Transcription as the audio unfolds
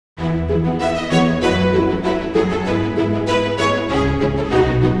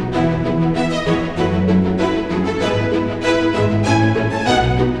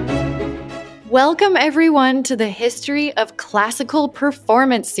Welcome, everyone, to the History of Classical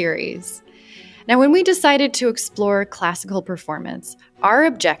Performance series. Now, when we decided to explore classical performance, our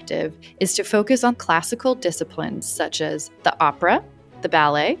objective is to focus on classical disciplines such as the opera, the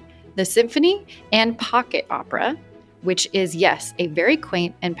ballet, the symphony, and pocket opera, which is, yes, a very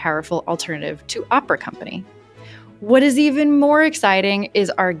quaint and powerful alternative to opera company. What is even more exciting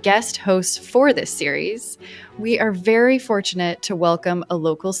is our guest host for this series. We are very fortunate to welcome a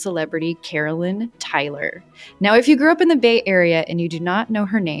local celebrity, Carolyn Tyler. Now, if you grew up in the Bay Area and you do not know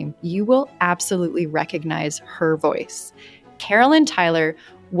her name, you will absolutely recognize her voice. Carolyn Tyler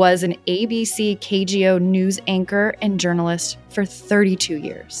was an ABC KGO news anchor and journalist for 32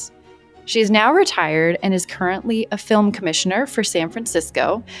 years. She is now retired and is currently a film commissioner for San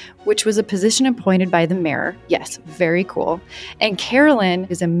Francisco, which was a position appointed by the mayor. Yes, very cool. And Carolyn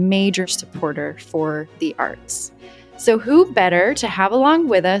is a major supporter for the arts. So who better to have along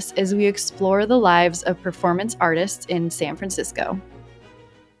with us as we explore the lives of performance artists in San Francisco?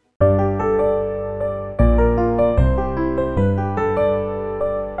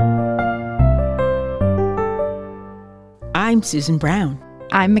 I'm Susan Brown.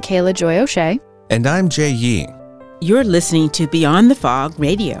 I'm Michaela Joy O'Shea. And I'm Jay Yee. You're listening to Beyond the Fog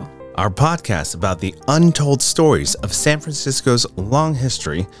Radio, our podcast about the untold stories of San Francisco's long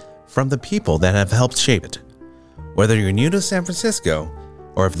history from the people that have helped shape it. Whether you're new to San Francisco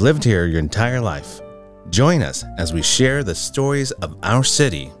or have lived here your entire life, join us as we share the stories of our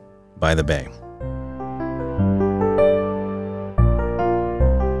city by the Bay.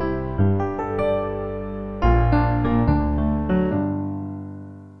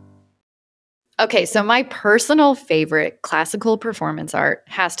 Okay, so my personal favorite classical performance art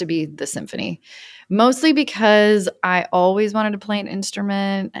has to be the symphony, mostly because I always wanted to play an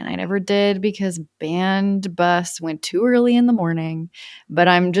instrument and I never did because band bus went too early in the morning, but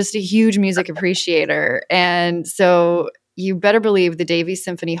I'm just a huge music appreciator. And so you better believe the Davies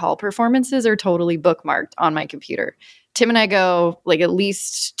Symphony Hall performances are totally bookmarked on my computer. Tim and I go like at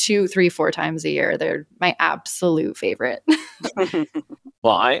least 2, 3, 4 times a year. They're my absolute favorite.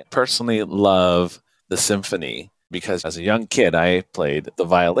 Well, I personally love the symphony because as a young kid, I played the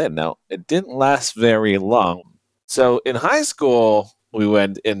violin. Now, it didn't last very long. So in high school, we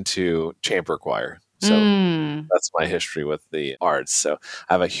went into chamber choir. So that's my history with the arts. So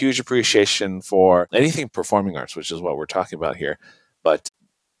I have a huge appreciation for anything performing arts, which is what we're talking about here. But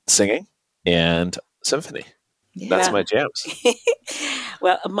singing and symphony. Yeah. That's my jams.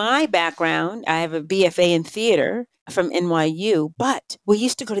 Well, my background, I have a BFA in theater from NYU, but we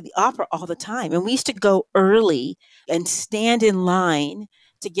used to go to the opera all the time. And we used to go early and stand in line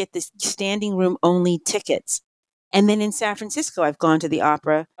to get the standing room only tickets. And then in San Francisco, I've gone to the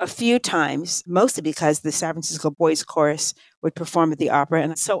opera a few times, mostly because the San Francisco Boys Chorus would perform at the opera.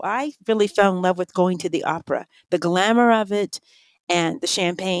 And so I really fell in love with going to the opera, the glamour of it and the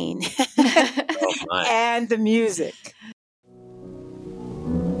champagne and the music.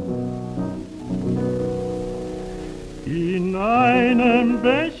 In einem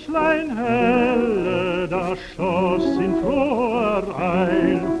Bächlein helle, da schoss in froher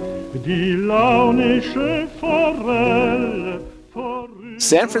Eil die launische Forelle.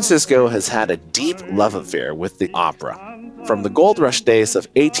 San Francisco has had a deep love affair with the opera. From the gold rush days of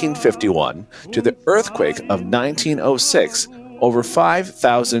 1851 to the earthquake of 1906, over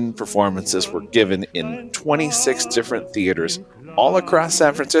 5,000 performances were given in 26 different theaters all across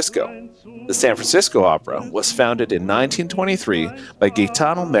San Francisco. The San Francisco Opera was founded in 1923 by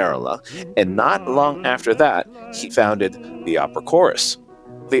Gaetano Merola, and not long after that, he founded the Opera Chorus.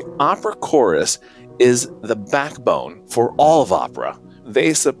 The Opera Chorus is the backbone for all of opera.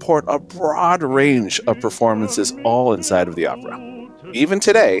 They support a broad range of performances all inside of the opera. Even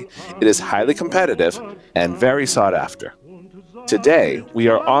today, it is highly competitive and very sought after. Today, we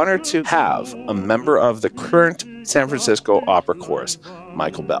are honored to have a member of the current San Francisco Opera Chorus,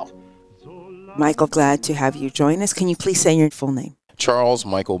 Michael Bell. Michael, glad to have you join us. Can you please say your full name? Charles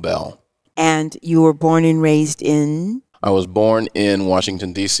Michael Bell. And you were born and raised in? I was born in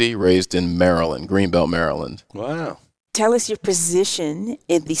Washington, D.C., raised in Maryland, Greenbelt, Maryland. Wow. Tell us your position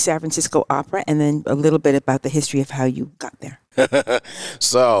in the San Francisco Opera and then a little bit about the history of how you got there.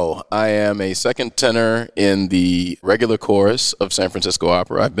 So, I am a second tenor in the regular chorus of San Francisco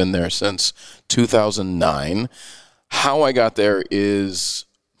Opera. I've been there since 2009. How I got there is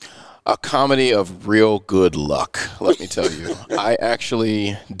A comedy of real good luck, let me tell you. I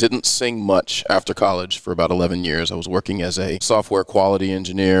actually didn't sing much after college for about 11 years. I was working as a software quality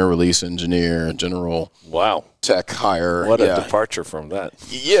engineer, release engineer, general Wow. tech hire. What a departure from that.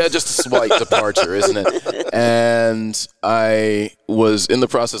 Yeah, just a slight departure, isn't it? And I was in the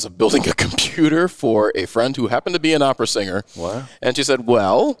process of building a computer for a friend who happened to be an opera singer. Wow. And she said,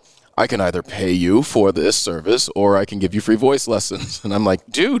 well, I can either pay you for this service or I can give you free voice lessons. And I'm like,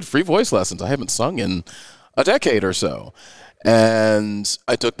 dude, free voice lessons? I haven't sung in a decade or so. And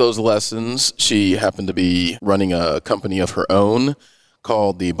I took those lessons. She happened to be running a company of her own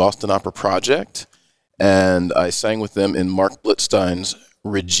called the Boston Opera Project. And I sang with them in Mark Blitzstein's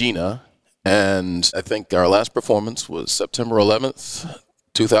Regina. And I think our last performance was September 11th,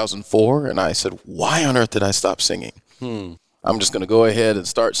 2004. And I said, why on earth did I stop singing? I'm just going to go ahead and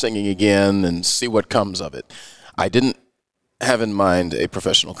start singing again and see what comes of it. I didn't have in mind a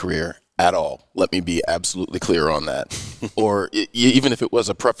professional career at all. Let me be absolutely clear on that. Or even if it was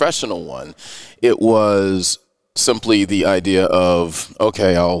a professional one, it was simply the idea of,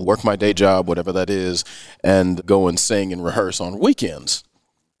 okay, I'll work my day job, whatever that is, and go and sing and rehearse on weekends.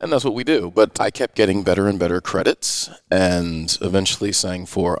 And that's what we do. But I kept getting better and better credits and eventually sang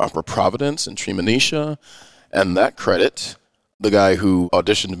for Opera Providence in Tremontice. And that credit, the guy who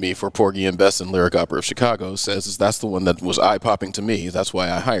auditioned me for Porgy and Bess and Lyric Opera of Chicago says that's the one that was eye-popping to me. That's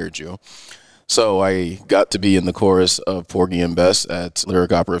why I hired you. So I got to be in the chorus of Porgy and Bess at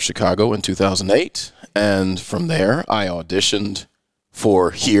Lyric Opera of Chicago in 2008. And from there, I auditioned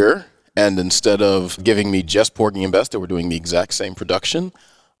for here. And instead of giving me just Porgy and Bess, they were doing the exact same production.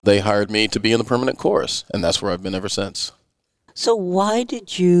 They hired me to be in the permanent chorus. And that's where I've been ever since. So why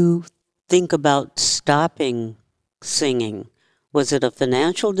did you think about stopping singing? Was it a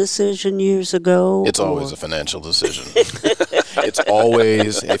financial decision years ago? It's always a financial decision. It's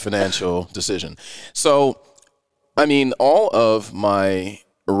always a financial decision. So, I mean, all of my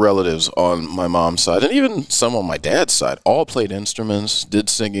relatives on my mom's side, and even some on my dad's side, all played instruments, did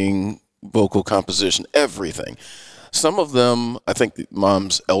singing, vocal composition, everything. Some of them, I think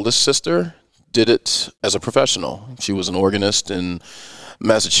mom's eldest sister did it as a professional. She was an organist in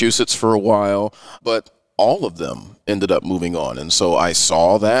Massachusetts for a while, but all of them ended up moving on. And so I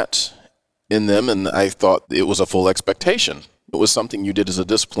saw that in them, and I thought it was a full expectation. It was something you did as a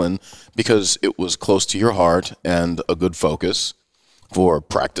discipline because it was close to your heart and a good focus for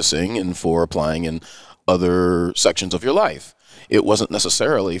practicing and for applying in other sections of your life. It wasn't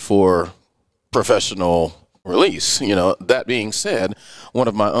necessarily for professional release. You know, that being said, one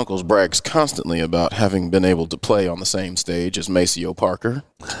of my uncles brags constantly about having been able to play on the same stage as Maceo Parker.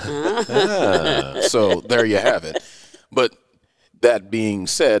 So there you have it. But that being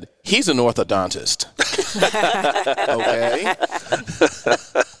said, he's an orthodontist. Okay?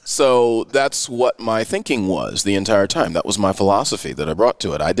 So that's what my thinking was the entire time. That was my philosophy that I brought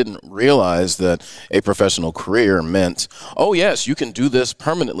to it. I didn't realize that a professional career meant, oh yes, you can do this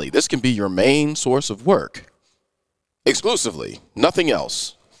permanently. This can be your main source of work. Exclusively, nothing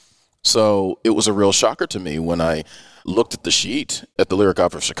else. So it was a real shocker to me when I looked at the sheet at the Lyric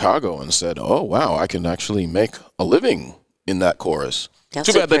Opera of Chicago and said, oh, wow, I can actually make a living in that chorus.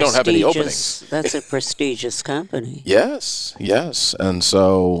 Too bad they don't have any openings. That's a prestigious company. Yes. And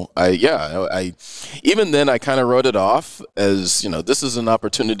so I even then I kind of wrote it off as, you know, this is an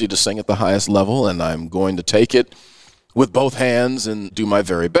opportunity to sing at the highest level and I'm going to take it with both hands and do my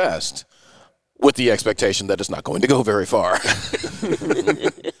very best, with the expectation that it's not going to go very far.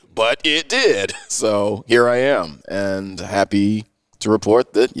 But it did. So here I am, and happy to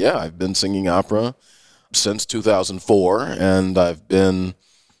report that, yeah, I've been singing opera since 2004, and I've been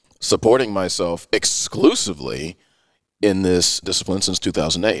supporting myself exclusively in this discipline since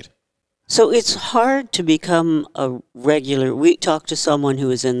 2008. So it's hard to become a regular. We talked to someone who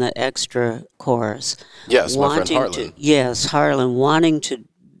was in the extra chorus. Yes, my friend Harlan. Harlan, wanting to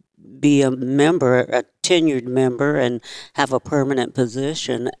be a member, a tenured member, and have a permanent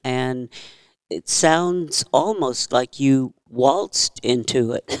position. And it sounds almost like you waltzed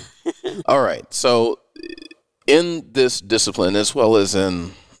into it. All right. So in this discipline, as well as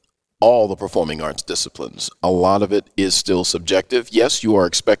in all the performing arts disciplines, a lot of it is still subjective. Yes, you are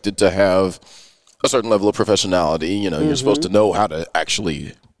expected to have a certain level of professionality. You know, you're supposed to know how to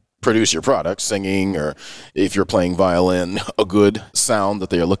actually produce your product, singing, or if you're playing violin, a good sound that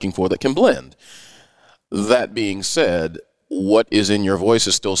they are looking for that can blend. That being said, what is in your voice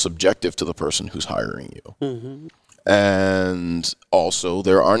is still subjective to the person who's hiring you. And also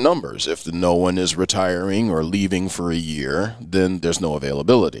there are numbers. If no one is retiring or leaving for a year, then there's no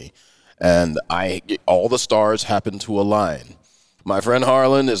availability. And all the stars happen to align. My friend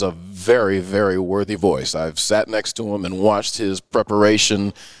Harlan is a very, very worthy voice. I've sat next to him and watched his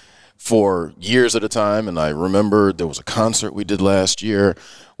preparation for years at a time, and I remember there was a concert we did last year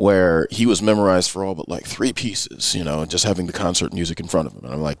where he was memorized for all but like 3 pieces, just having the concert music in front of him.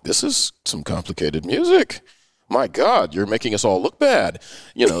 And I'm like, this is some complicated music. My God, you're making us all look bad.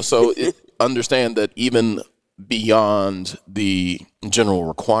 So understand that even beyond the general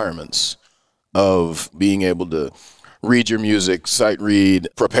requirements of being able to read your music, sight read,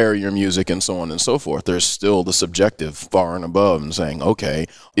 prepare your music, and so on and so forth, there's still the subjective far and above and saying, okay,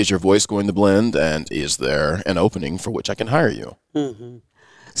 is your voice going to blend, and is there an opening for which I can hire you? Mm-hmm.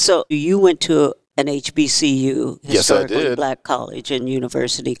 So you went to an HBCU, Yes, I historically did. Black College and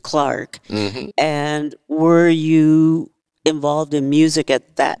University Clark. Mm-hmm. And were you involved in music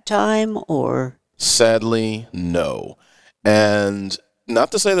at that time, or? Sadly, no. And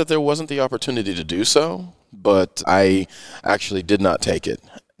not to say that there wasn't the opportunity to do so, but I actually did not take it.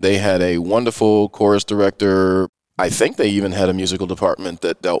 They had a wonderful chorus director. I think they even had a musical department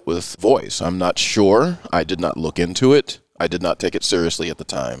that dealt with voice. I'm not sure. I did not look into it. I did not take it seriously at the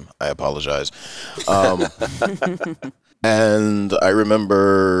time. I apologize. And I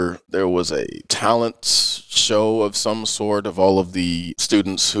remember there was a talent show of some sort of all of the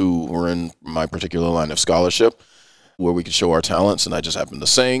students who were in my particular line of scholarship, where we could show our talents, and I just happened to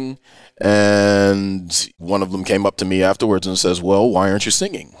sing. And one of them came up to me afterwards and says, well, why aren't you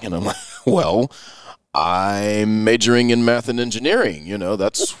singing? And I'm like, well, I'm majoring in math and engineering.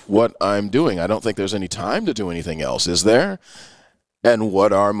 That's what I'm doing. I don't think there's any time to do anything else, is there? And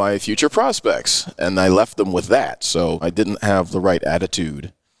what are my future prospects? And I left them with that. So I didn't have the right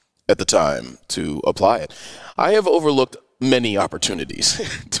attitude at the time to apply it. I have overlooked many opportunities,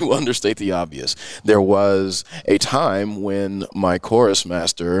 to understate the obvious. There was a time when my chorus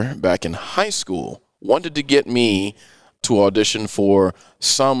master back in high school wanted to get me to audition for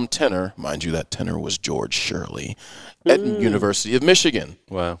some tenor. Mind you, that tenor was George Shirley at University of Michigan.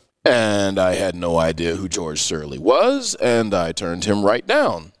 Wow. And I had no idea who George Shirley was, and I turned him right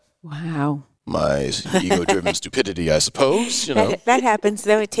down. Wow. My ego-driven stupidity, I suppose, That happens,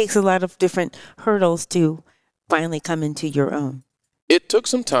 though. It takes a lot of different hurdles to finally come into your own. It took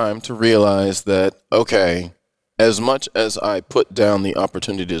some time to realize that, okay, as much as I put down the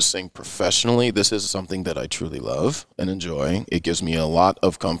opportunity to sing professionally, this is something that I truly love and enjoy. It gives me a lot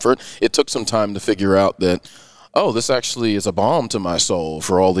of comfort. It took some time to figure out that, oh, this actually is a balm to my soul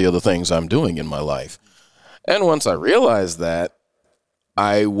for all the other things I'm doing in my life. And once I realized that,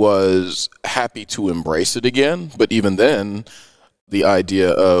 I was happy to embrace it again. But even then, the idea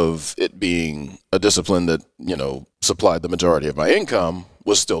of it being a discipline that, supplied the majority of my income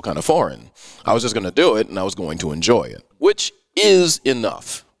was still kind of foreign. I was just going to do it, and I was going to enjoy it, which is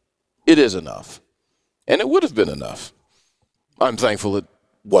enough. It is enough. And it would have been enough. I'm thankful it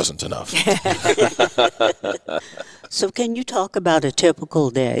wasn't enough. So can you talk about a typical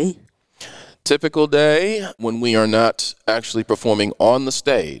day? Typical day, when we are not actually performing on the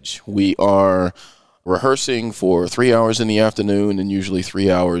stage, we are rehearsing for 3 hours in the afternoon and usually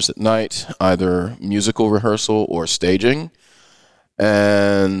 3 hours at night, either musical rehearsal or staging.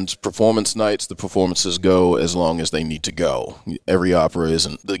 And performance nights, the performances go as long as they need to go. Every opera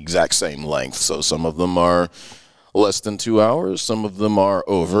isn't the exact same length, so some of them are less than 2 hours, some of them are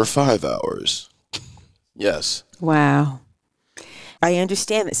over 5 hours. Yes. Wow. I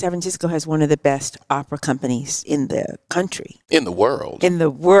understand that San Francisco has one of the best opera companies in the country. In the world. In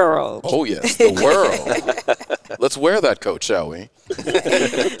the world. Oh, yes, the world. Let's wear that coat, shall we?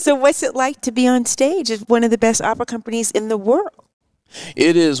 So what's it like to be on stage at one of the best opera companies in the world?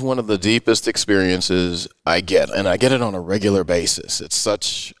 It is one of the deepest experiences I get, and I get it on a regular basis. It's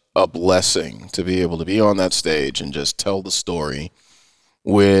such a blessing to be able to be on that stage and just tell the story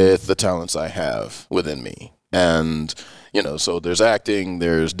with the talents I have within me. And, so there's acting,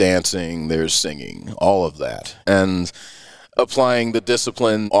 there's dancing, there's singing, all of that. And applying the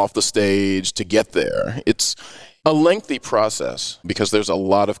discipline off the stage to get there. It's a lengthy process because there's a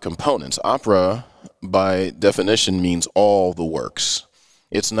lot of components. Opera, by definition, means all the works.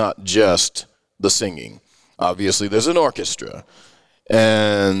 It's not just the singing. Obviously, there's an orchestra.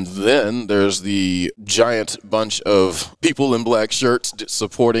 And then there's the giant bunch of people in black shirts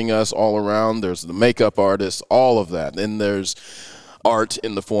supporting us all around. There's the makeup artists, all of that. Then there's art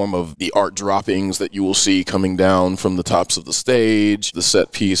in the form of the art droppings that you will see coming down from the tops of the stage, the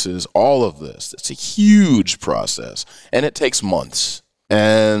set pieces, all of this. It's a huge process, and it takes months.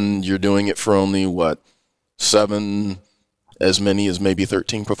 And you're doing it for only, 7, as many as maybe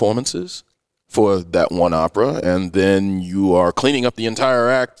 13 performances for that one opera, and then you are cleaning up the entire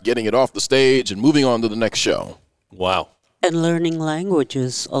act, getting it off the stage, and moving on to the next show. Wow. And learning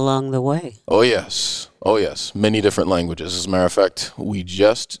languages along the way. Oh, yes. Oh, yes. Many different languages. As a matter of fact, we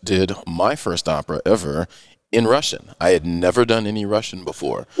just did my first opera ever in Russian. I had never done any Russian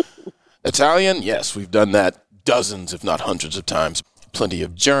before. Italian, yes, we've done that dozens, if not hundreds of times. Plenty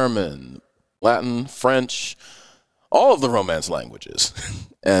of German, Latin, French, all of the Romance languages.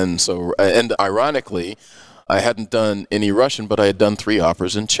 And ironically, I hadn't done any Russian, but I had done 3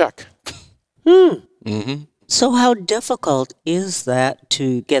 operas in Czech. Mm-hmm. So how difficult is that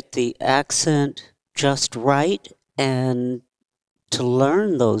to get the accent just right and to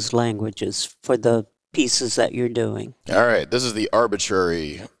learn those languages for the pieces that you're doing? All right, this is the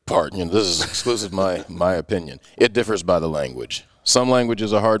arbitrary part. This is exclusive my opinion. It differs by the language. Some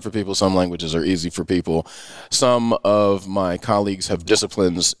languages are hard for people. Some languages are easy for people. Some of my colleagues have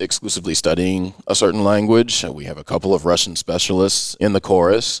disciplines exclusively studying a certain language. We have a couple of Russian specialists in the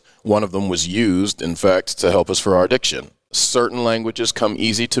chorus. One of them was used, in fact, to help us for our diction. Certain languages come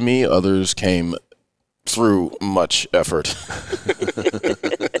easy to me. Others came through much effort.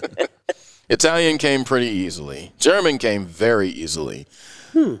 Italian came pretty easily. German came very easily.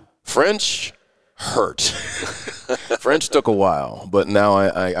 French hurt. French took a while, but now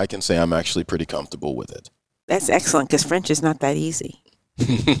I can say I'm actually pretty comfortable with it. That's excellent, because French is not that easy.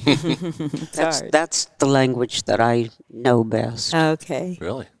 That's the language that I know best. Okay.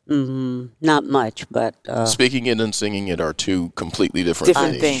 Really? Not much, but... Speaking it and singing it are 2 completely different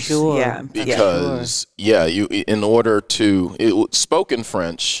things. Sure. Yeah. Because, you in order to... spoken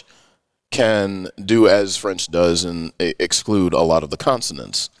French can do as French does and exclude a lot of the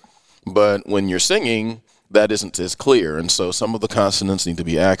consonants. But when you're singing, that isn't as clear. And so some of the consonants need to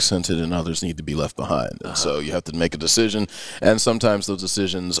be accented and others need to be left behind. And so you have to make a decision. And sometimes those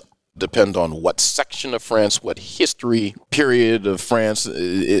decisions depend on what section of France, what history period of France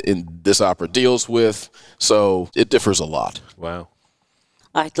in this opera deals with. So it differs a lot. Wow.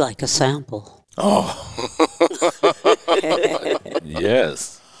 I'd like a sample. Oh.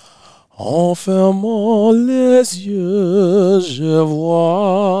 Yes. En fermant les yeux, je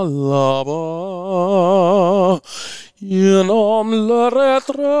vois là-bas un homme le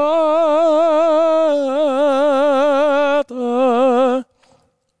retraite.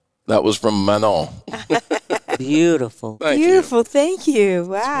 That was from Manon. Beautiful. Beautiful. Thank you.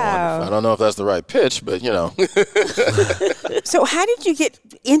 Wow. I don't know if that's the right pitch, but So how did you get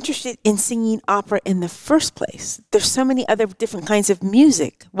interested in singing opera in the first place? There's so many other different kinds of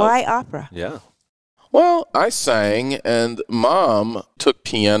music. Why opera? Yeah. Well, I sang, and Mom took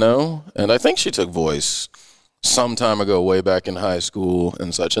piano, and I think she took voice some time ago, way back in high school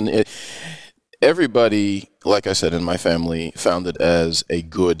and such. And everybody, like I said, in my family found it as a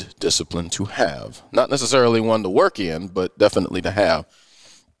good discipline to have. Not necessarily one to work in, but definitely to have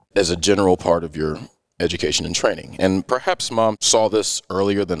as a general part of your education and training. And perhaps Mom saw this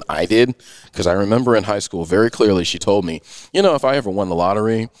earlier than I did, because I remember in high school very clearly she told me, if I ever won the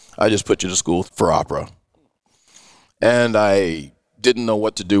lottery, I just put you to school for opera. And I didn't know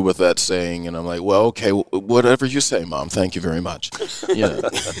what to do with that saying, and I'm like, well, okay, whatever you say, Mom, thank you very much.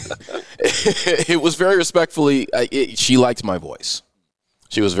 It was very respectfully, she liked my voice.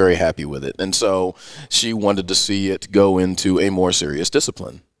 She was very happy with it, and so she wanted to see it go into a more serious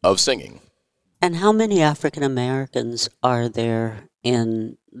discipline of singing. And how many African Americans are there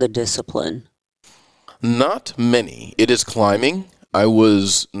in the discipline? Not many. It is climbing. I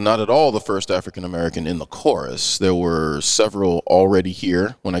was not at all the first African American in the chorus. There were several already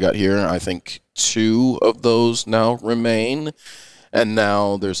here when I got here. I think 2 of those now remain. And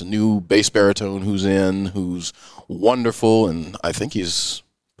now there's a new bass baritone who's wonderful, and I think he's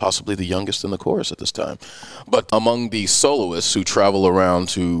possibly the youngest in the chorus at this time. But among the soloists who travel around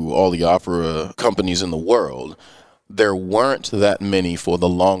to all the opera companies in the world, there weren't that many for the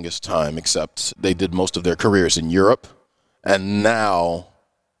longest time, except they did most of their careers in Europe. And now,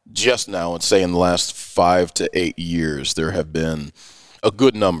 just now, and say in the last 5 to 8 years, there have been a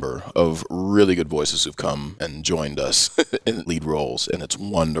good number of really good voices who've come and joined us in lead roles, and it's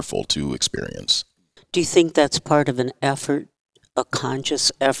wonderful to experience. Do you think that's part of an effort, a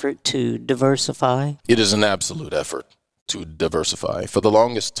conscious effort to diversify? It is an absolute effort to diversify. For the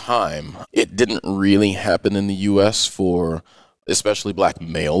longest time, it didn't really happen in the U.S. for especially black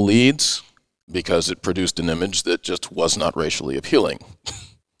male leads, because it produced an image that just was not racially appealing,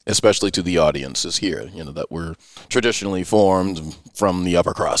 especially to the audiences here, that were traditionally formed from the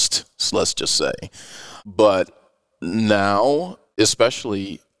upper crust, let's just say. But now,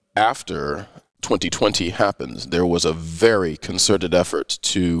 especially after 2020 happens, there was a very concerted effort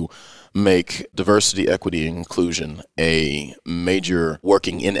to make diversity, equity, and inclusion a major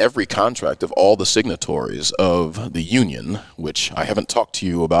working in every contract of all the signatories of the union, which I haven't talked to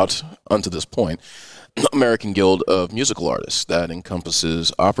you about unto this point, American Guild of Musical Artists. That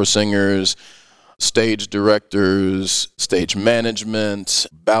encompasses opera singers, stage directors, stage management,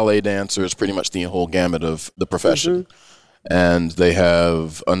 ballet dancers, pretty much the whole gamut of the profession. And they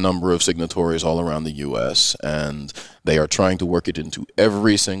have a number of signatories all around the U.S., and they are trying to work it into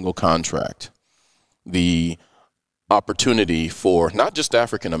every single contract. The opportunity for not just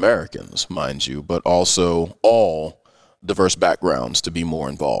African Americans, mind you, but also all diverse backgrounds to be more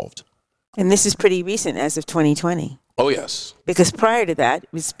involved. And this is pretty recent, as of 2020. Oh, yes. Because prior to that,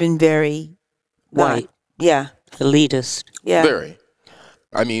 it's been very White. Yeah. Elitist. Yeah. Very.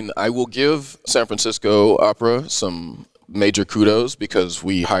 I mean, I will give San Francisco Opera some major kudos because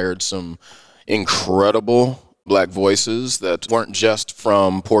we hired some incredible Black voices that weren't just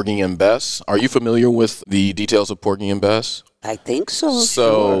from Porgy and Bess. Are you familiar with the details of Porgy and Bess? I think so.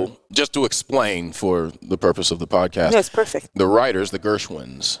 So, sure. just to explain for the purpose of the podcast, That's perfect. the writers, the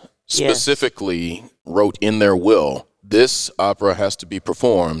Gershwins, specifically wrote in their will, this opera has to be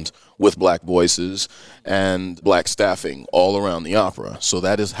performed with Black voices and Black staffing all around the opera. So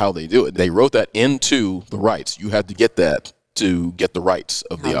that is how they do it. They wrote that into the rights. You had to get that to get the rights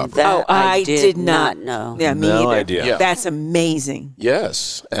of the opera. That I did not know. Yeah, me No either. idea. Yeah. That's amazing.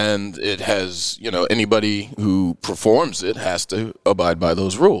 Yes, and it has, anybody who performs it has to abide by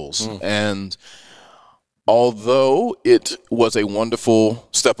those rules. And although it was a wonderful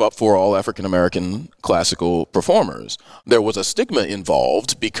step up for all African American classical performers, there was a stigma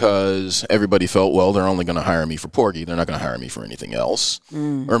involved because everybody felt, well, they're only going to hire me for Porgy. They're not going to hire me for anything else.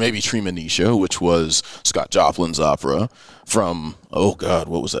 Or maybe Treemonisha, which was Scott Joplin's opera from, oh God,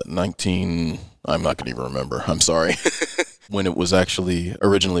 what was that, I'm not going to even remember. I'm sorry. When it was actually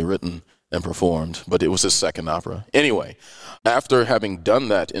originally written and performed, but it was his second opera. Anyway, after having done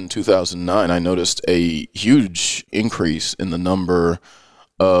that in 2009, I noticed a huge increase in the number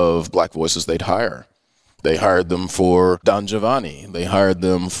of Black voices they'd hire. They hired them for Don Giovanni. They hired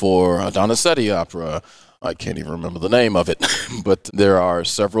them for a Donizetti opera. I can't even remember the name of it, but there are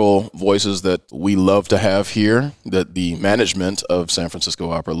several voices that we love to have here, that the management of San Francisco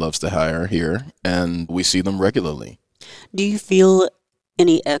Opera loves to hire here, and we see them regularly. Do you feel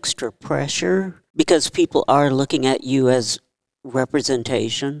any extra pressure because people are looking at you as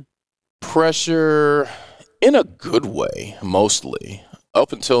representation? Pressure in a good way, mostly.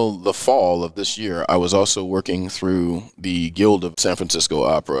 Up until the fall of this year, I was also working through the Guild of San Francisco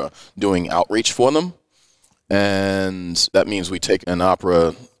Opera doing outreach for them. And that means we take an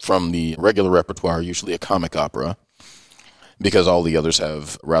opera from the regular repertoire, usually a comic opera, because all the others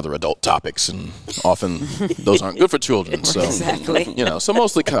have rather adult topics, and often those aren't good for children. So, Exactly. So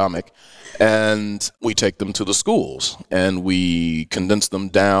mostly comic. And we take them to the schools, and we condense them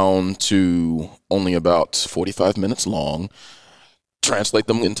down to only about 45 minutes long, translate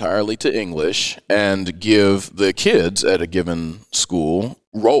them entirely to English, and give the kids at a given school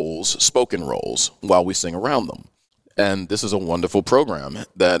spoken roles, while we sing around them. And this is a wonderful program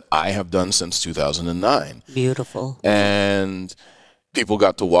that I have done since 2009. Beautiful. And people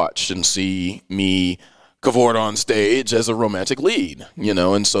got to watch and see me cavort on stage as a romantic lead,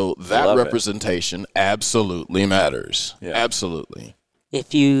 and so that Love it. representation absolutely matters. Yeah. Absolutely.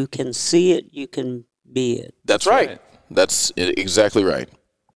 If you can see it, you can be it. That's right. That's exactly right.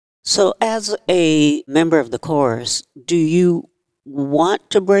 So as a member of the chorus, do you want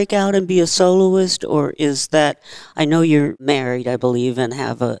to break out and be a soloist, or is that, I know you're married, I believe, and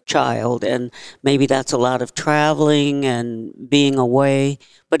have a child, and maybe that's a lot of traveling and being away,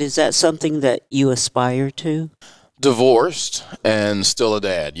 but is that something that you aspire to? Divorced and still a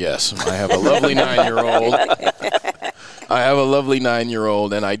dad, yes. I have a lovely 9-year-old.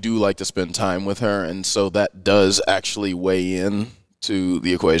 And I do like to spend time with her, and so that does actually weigh in to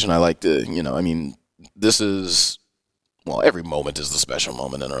the equation. I like to, this is, every moment is the special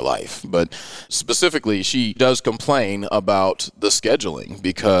moment in her life, but specifically, she does complain about the scheduling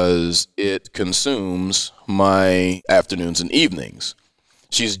because it consumes my afternoons and evenings.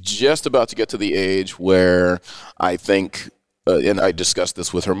 She's just about to get to the age where I think, and I discussed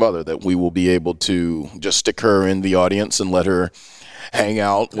this with her mother, that we will be able to just stick her in the audience and let her hang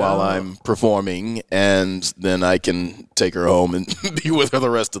out while I'm performing, and then I can take her home and be with her the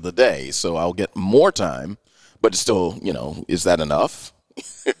rest of the day. So I'll get more time, but it's still, is that enough?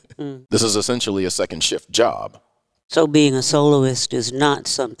 This is essentially a second shift job. So being a soloist is not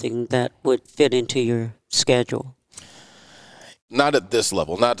something that would fit into your schedule? Not at this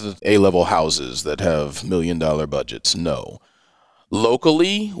level, not at A-level houses that have $1 million budgets, no.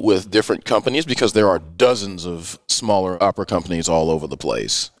 locally with different companies because there are dozens of smaller opera companies all over the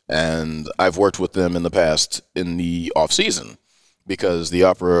place. And I've worked with them in the past in the off-season because the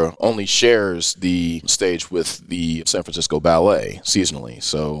opera only shares the stage with the San Francisco Ballet seasonally.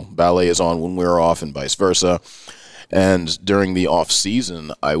 So ballet is on when we're off and vice versa. And during the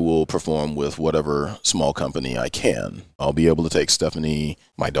off-season, I will perform with whatever small company I can. I'll be able to take Stephanie,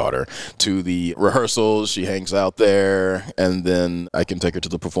 my daughter, to the rehearsals. She hangs out there, and then I can take her to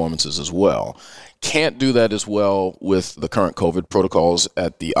the performances as well. Can't do that as well with the current COVID protocols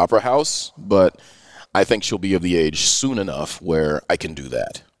at the Opera House, but I think she'll be of the age soon enough where I can do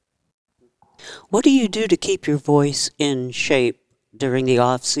that. What do you do to keep your voice in shape during the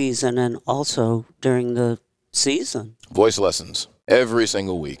off-season and also during the season? Voice lessons every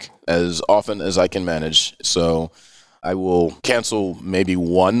single week, as often as I can manage. So I will cancel maybe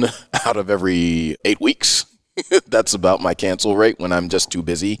one out of every 8 weeks. That's about my cancel rate when I'm just too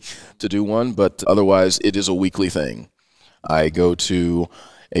busy to do one. But otherwise, it is a weekly thing. I go to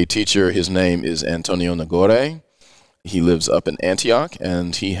a teacher. His name is Antonio Nagore. He lives up in Antioch,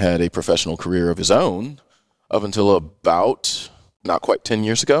 and he had a professional career of his own up until about not quite 10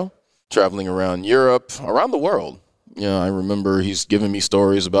 years ago. Traveling around Europe, around the world. I remember he's given me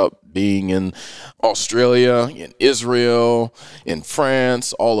stories about being in Australia, in Israel, in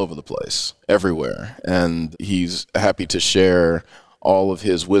France, all over the place, everywhere. And he's happy to share all of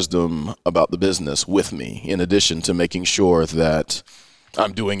his wisdom about the business with me, in addition to making sure that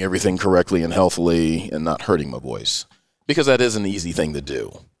I'm doing everything correctly and healthily and not hurting my voice, because that is an easy thing to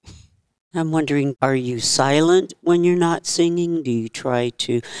do. I'm wondering, are you silent when you're not singing? Do you try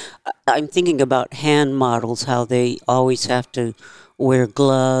to... I'm thinking about hand models, how they always have to wear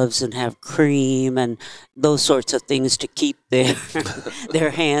gloves and have cream and those sorts of things to keep their their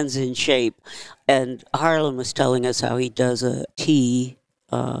hands in shape. And Harlan was telling us how he does a tea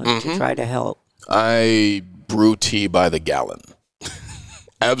to try to help. I brew tea by the gallon.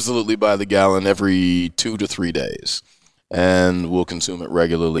 Absolutely by the gallon every 2 to 3 days. And we'll consume it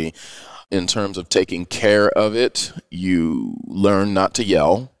regularly. In terms of taking care of it, you learn not to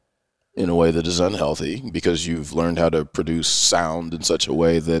yell in a way that is unhealthy because you've learned how to produce sound in such a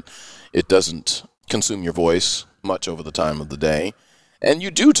way that it doesn't consume your voice much over the time of the day. And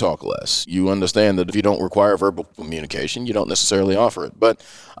you do talk less. You understand that if you don't require verbal communication, you don't necessarily offer it. But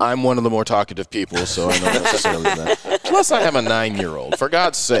I'm one of the more talkative people, so I don't necessarily do that. Plus, I have a 9-year-old, for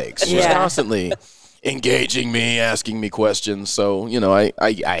God's sakes. She's constantly engaging me, asking me questions. So,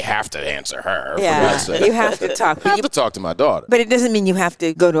 I have to answer her. For God's sake. You have to talk. I have to talk to my daughter. But it doesn't mean you have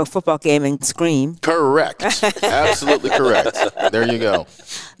to go to a football game and scream. Correct. Absolutely correct. There you go.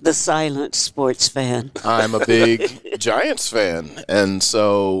 The silent sports fan. I'm a big Giants fan, and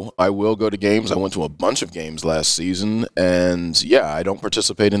so I will go to games. I went to a bunch of games last season, and I don't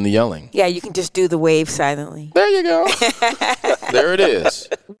participate in the yelling. Yeah, you can just do the wave silently. There you go. There it is.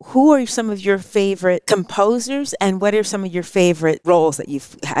 Who are some of your favorite composers, and what are some of your favorite roles that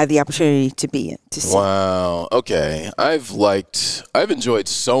you've had the opportunity to be in, to sing? Wow. Okay. I've enjoyed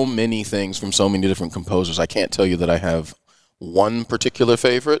so many things from so many different composers. I can't tell you that I have one particular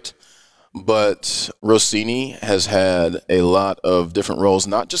favorite, but Rossini has had a lot of different roles,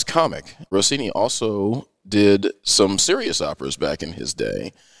 not just comic. Rossini also did some serious operas back in his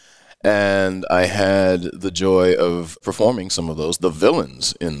day. And I had the joy of performing some of those, the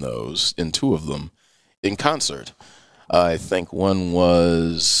villains in those, in 2 of them, in concert. I think one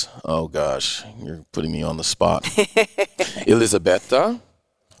was, oh gosh, you're putting me on the spot. Elisabetta.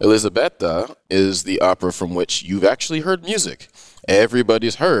 Elisabetta is the opera from which you've actually heard music.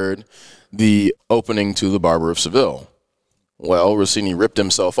 Everybody's heard the opening to The Barber of Seville. Well, Rossini ripped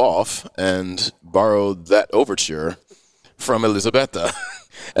himself off and borrowed that overture from Elisabetta.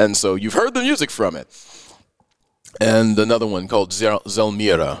 And so you've heard the music from it. And another one called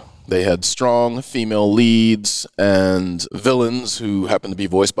Zelmira. They had strong female leads and villains who happened to be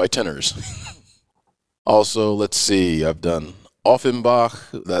voiced by tenors. Also, let's see, I've done Offenbach,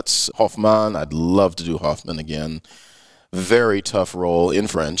 that's Hoffmann. I'd love to do Hoffmann again. Very tough role in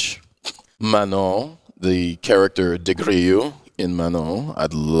French. Manon, the character Des Grieux in Manon.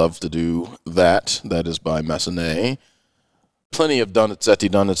 I'd love to do that. That is by Massenet. Plenty of Donizetti.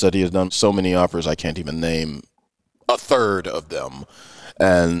 Donizetti has done so many operas I can't even name a third of them.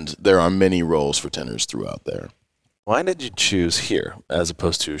 And there are many roles for tenors throughout there. Why did you choose here as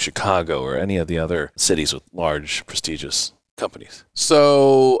opposed to Chicago or any of the other cities with large, prestigious companies?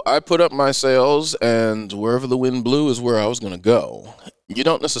 So I put up my sails, and wherever the wind blew is where I was going to go. You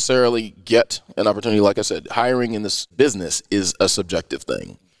don't necessarily get an opportunity. Like I said, hiring in this business is a subjective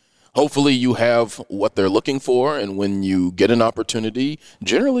thing. Hopefully you have what they're looking for, and when you get an opportunity,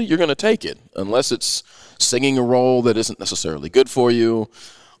 generally you're going to take it, unless it's singing a role that isn't necessarily good for you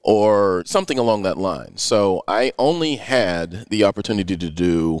or something along that line. So I only had the opportunity to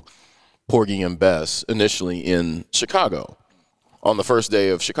do Porgy and Bess initially in Chicago. On the first day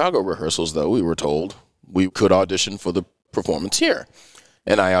of Chicago rehearsals, though, we were told we could audition for the performance here.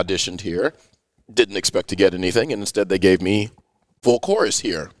 And I auditioned here, didn't expect to get anything, and instead they gave me full chorus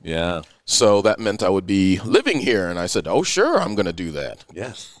here. Yeah. So that meant I would be living here, and I said, oh, sure, I'm going to do that.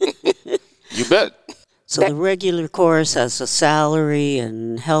 Yes. You bet. So the regular chorus has a salary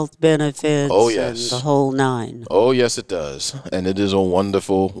and health benefits Oh, yes. and the whole nine. Oh, yes, it does. And it is a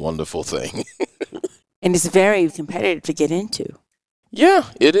wonderful, wonderful thing. And it's very competitive to get into. Yeah,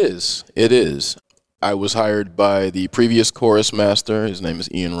 it is. It is. I was hired by the previous chorus master. His name is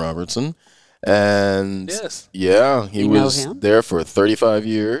Ian Robertson. And Yes. yeah, he You know was him? there for 35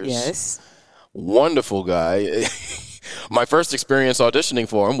 years. Yes. Wonderful guy. My first experience auditioning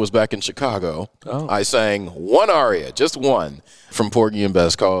for him was back in Chicago. Oh. I sang one aria, just one, from Porgy and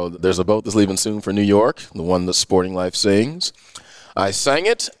Bess called There's a Boat That's Leaving Soon for New York, the one that Sporting Life sings. I sang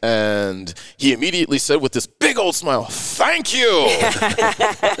it, and he immediately said with this big old smile, "Thank you."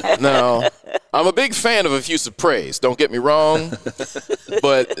 Now, I'm a big fan of effusive praise, don't get me wrong.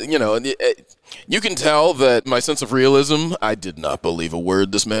 But, you can tell that my sense of realism, I did not believe a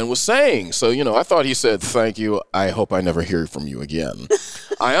word this man was saying. So, I thought he said, "Thank you. I hope I never hear from you again."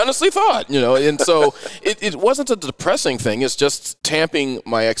 I honestly thought, and so it wasn't a depressing thing. It's just tamping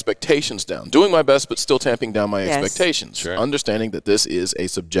my expectations down, doing my best, but still tamping down my Yes. expectations, Sure. understanding that this is a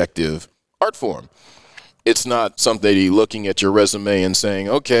subjective art form. It's not somebody looking at your resume and saying,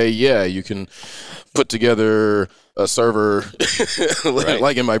 okay, yeah, you can put together a server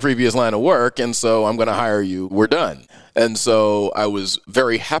like in my previous line of work, and so I'm going to hire you. We're done. And so I was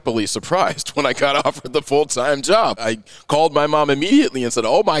very happily surprised when I got offered the full-time job. I called my mom immediately and said,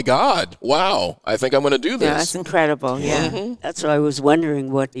 oh, my God, wow, I think I'm going to do Yeah, this. that's incredible. Yeah. That's what I was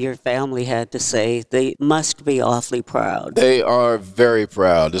wondering what your family had to say. They must be awfully proud. They are very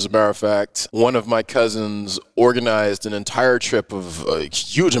proud. As a matter of fact, one of my cousins organized an entire trip of a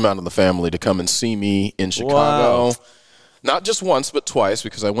huge amount of the family to come and see me in Chicago. Wow. Not just once, but twice,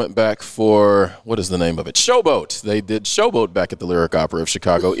 because I went back for, what is the name of it? Showboat. They did Showboat back at the Lyric Opera of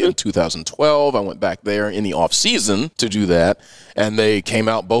Chicago in 2012. I went back there in the off season to do that, and they came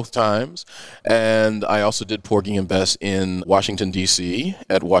out both times. And I also did Porgy and Bess in Washington, D.C.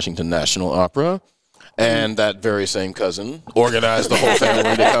 at Washington National Opera. And that very same cousin organized the whole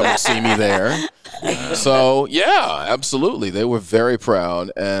family to come and see me there. So, yeah, absolutely. They were very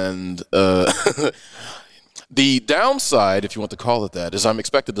proud. And the downside, if you want to call it that, is I'm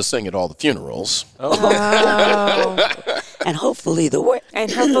expected to sing at all the funerals. And hopefully the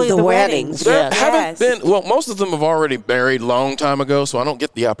the weddings. There Yes. haven't been, well, most of them have already married a long time ago, so I don't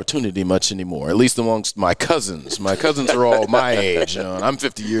get the opportunity much anymore, at least amongst my cousins. My cousins are all my age, and I'm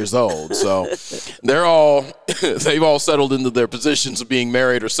 50 years old, so they've all settled into their positions of being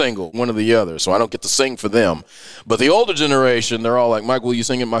married or single, one or the other, so I don't get to sing for them. But the older generation, they're all like, Mike, will you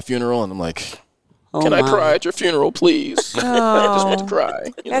sing at my funeral? And I'm like, can I cry at your funeral, please? I just want to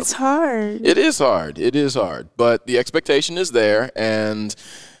cry. That's hard. It is hard. It is hard. But the expectation is there. And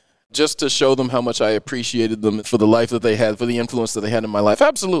just to show them how much I appreciated them for the life that they had, for the influence that they had in my life,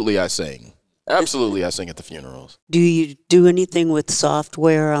 absolutely I sing. Absolutely I sing at the funerals. Do you do anything with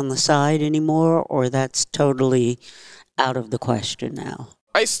software on the side anymore, or that's totally out of the question now?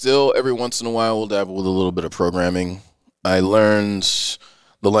 I still, every once in a while, will dabble with a little bit of programming. I learned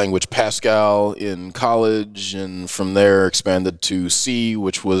the language Pascal in college, and from there expanded to C,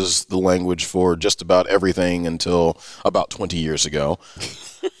 which was the language for just about everything until about 20 years ago.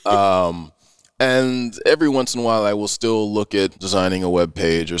 And every once in a while, I will still look at designing a web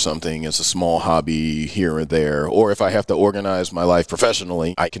page or something as a small hobby here or there. Or if I have to organize my life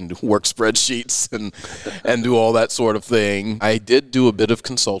professionally, I can work spreadsheets and do all that sort of thing. I did do a bit of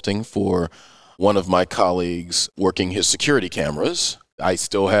consulting for one of my colleagues working his security cameras. I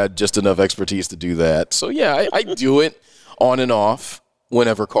still had just enough expertise to do that. So yeah, I do it on and off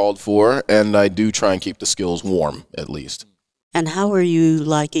whenever called for, and I do try and keep the skills warm, at least. And how are you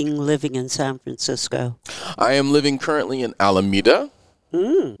liking living in San Francisco? I am living currently in Alameda.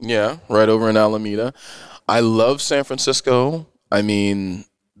 Yeah, right over in Alameda. I love San Francisco. I mean,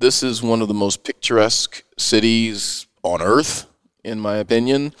 this is one of the most picturesque cities on earth, in my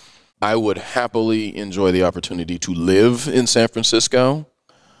opinion. I would happily enjoy the opportunity to live in San Francisco.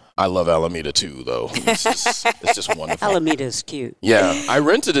 I love Alameda too, though. It's just wonderful. Alameda is cute. Yeah, I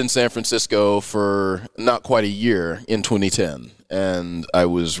rented in San Francisco for not quite a year in 2010. and I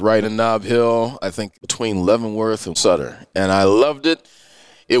was right in Nob Hill, I think between Leavenworth and Sutter, and I loved it.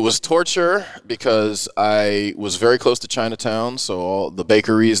 It was torture because I was very close to Chinatown, so all the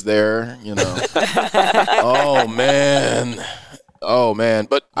bakeries there, Oh, man. Oh, man.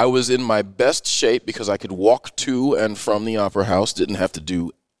 But I was in my best shape because I could walk to and from the Opera House, didn't have to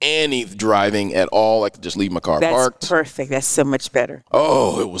do any driving at all. I could just leave my car parked. That's perfect. That's so much better.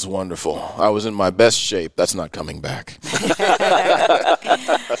 Oh, it was wonderful. I was in my best shape. That's not coming back.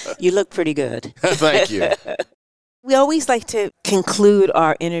 You look pretty good. Thank you. We always like to conclude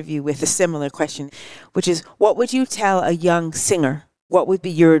our interview with a similar question, which is, what would you tell a young singer? What would be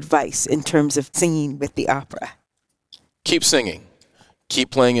your advice in terms of singing with the opera? Keep singing.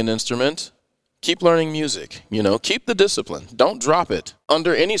 Keep playing an instrument. Keep learning music. Keep the discipline. Don't drop it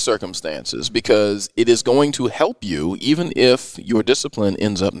under any circumstances, because it is going to help you even if your discipline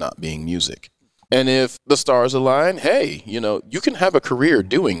ends up not being music. And if the stars align, hey, you can have a career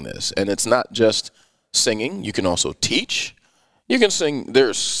doing this, and it's not just singing. You can also teach. You can sing.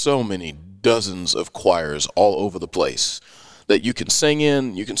 There's so many dozens of choirs all over the place that you can sing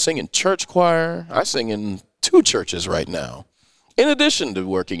in. You can sing in church choir. I sing in 2 churches right now, in addition to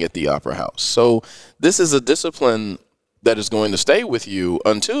working at the Opera House. So this is a discipline that is going to stay with you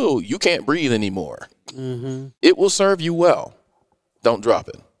until you can't breathe anymore. Mm-hmm. It will serve you well. Don't drop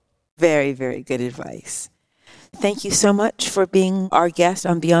it. Very, very good advice. Thank you so much for being our guest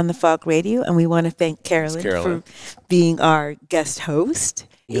on Beyond the Fog Radio, and we want to thank Carolyn for being our guest host.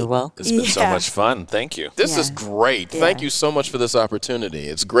 You're welcome. It's been so much fun. Thank you. This is great. Thank you so much for this opportunity.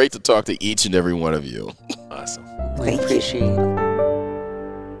 It's great to talk to each and every one of you. Awesome. We appreciate it.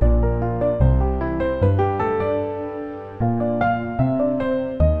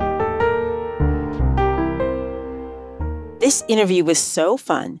 This interview was so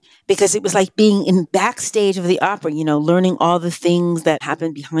fun because it was like being in backstage of the opera, learning all the things that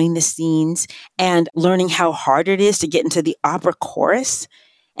happen behind the scenes and learning how hard it is to get into the opera chorus.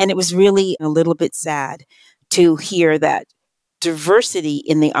 And it was really a little bit sad to hear that diversity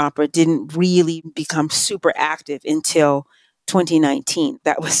in the opera didn't really become super active until 2019.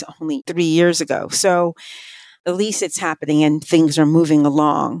 That was only 3 years ago. So at least it's happening and things are moving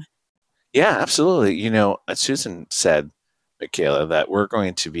along. Yeah, absolutely. Susan said, Michaela, that we're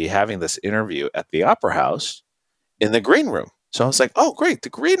going to be having this interview at the Opera House in the green room. So I was like, oh, great, the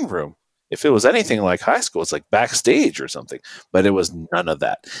green room. If it was anything like high school, it's like backstage or something. But it was none of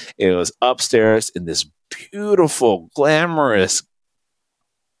that. It was upstairs in this beautiful, glamorous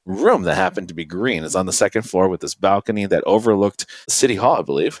room that happened to be green. It's on the 2nd floor with this balcony that overlooked City Hall, I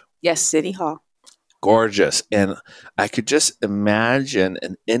believe. Yes, City Hall. Gorgeous. And I could just imagine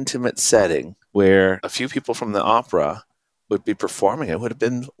an intimate setting where a few people from the opera would be performing. It would have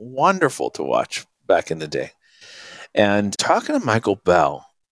been wonderful to watch back in the day. And talking to Michael Bell,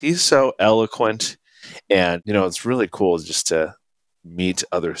 he's so eloquent. And, it's really cool just to meet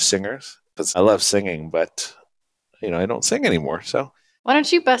other singers, because I love singing, but, I don't sing anymore. So Why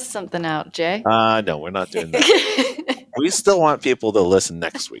don't you bust something out, Jay? no, we're not doing that. We still want people to listen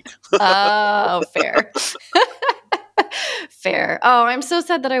next week. Oh, fair. Fair. Oh, I'm so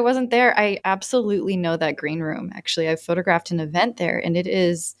sad that I wasn't there. I absolutely know that green room. Actually, I photographed an event there, and it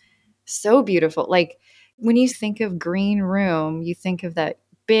is so beautiful. Like, when you think of green room, you think of that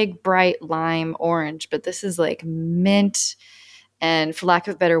big, bright lime orange, but this is like mint and, for lack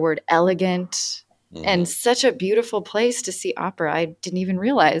of a better word, elegant, and such a beautiful place to see opera. I didn't even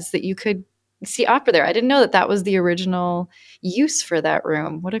realize that you could see opera there. I didn't know that that was the original use for that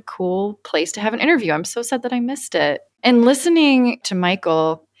room. What a cool place to have an interview. I'm so sad that I missed it. And listening to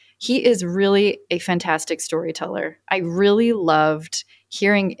Michael, he is really a fantastic storyteller. I really loved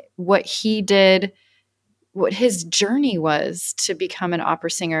hearing what he did, what his journey was to become an opera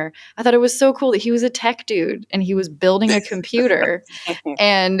singer. I thought it was so cool that he was a tech dude and he was building a computer.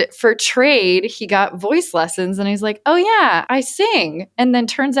 And for trade, he got voice lessons, and he's like, oh yeah, I sing. And then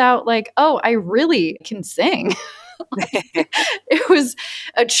turns out like, oh, I really can sing. It was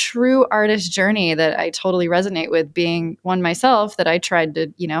a true artist journey that I totally resonate with, being one myself, that I tried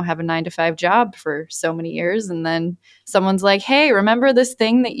to, have a 9-to-5 job for so many years. And then someone's like, hey, remember this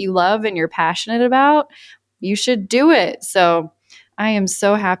thing that you love and you're passionate about? You should do it. So I am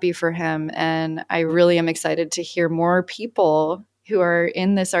so happy for him. And I really am excited to hear more people who are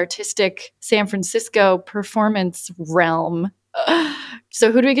in this artistic San Francisco performance realm.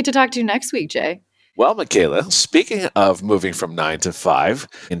 So who do we get to talk to next week, Jay? Well, Michaela, speaking of moving from 9 to 5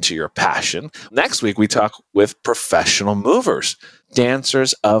 into your passion, next week we talk with professional movers,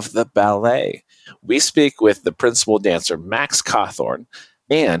 dancers of the ballet. We speak with the principal dancer, Max Cawthorn,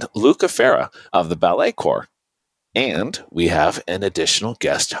 and Luca Farah of the Ballet Corps. And we have an additional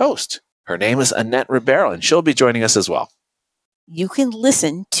guest host. Her name is Annette Ribeiro, and she'll be joining us as well. You can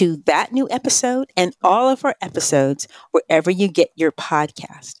listen to that new episode and all of our episodes wherever you get your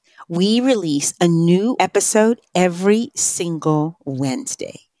podcast. We release a new episode every single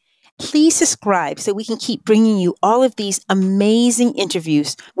Wednesday. Please subscribe so we can keep bringing you all of these amazing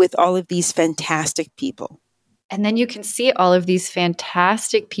interviews with all of these fantastic people. And then you can see all of these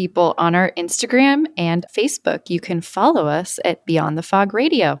fantastic people on our Instagram and Facebook. You can follow us at Beyond the Fog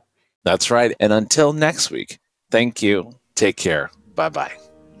Radio. That's right. And until next week, thank you. Take care. Bye-bye.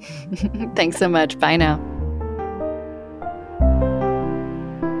 Thanks so much. Bye now.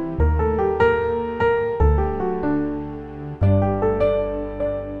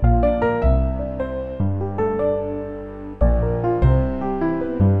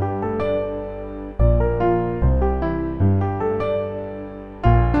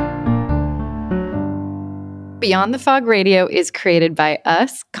 Beyond the Fog Radio is created by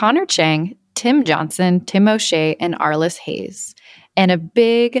us, Connor Chang, Tim Johnson, Tim O'Shea, and Arliss Hayes. And a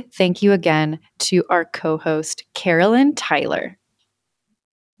big thank you again to our co-host, Carolyn Tyler.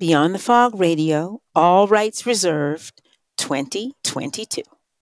 Beyond the Fog Radio, all rights reserved, 2022.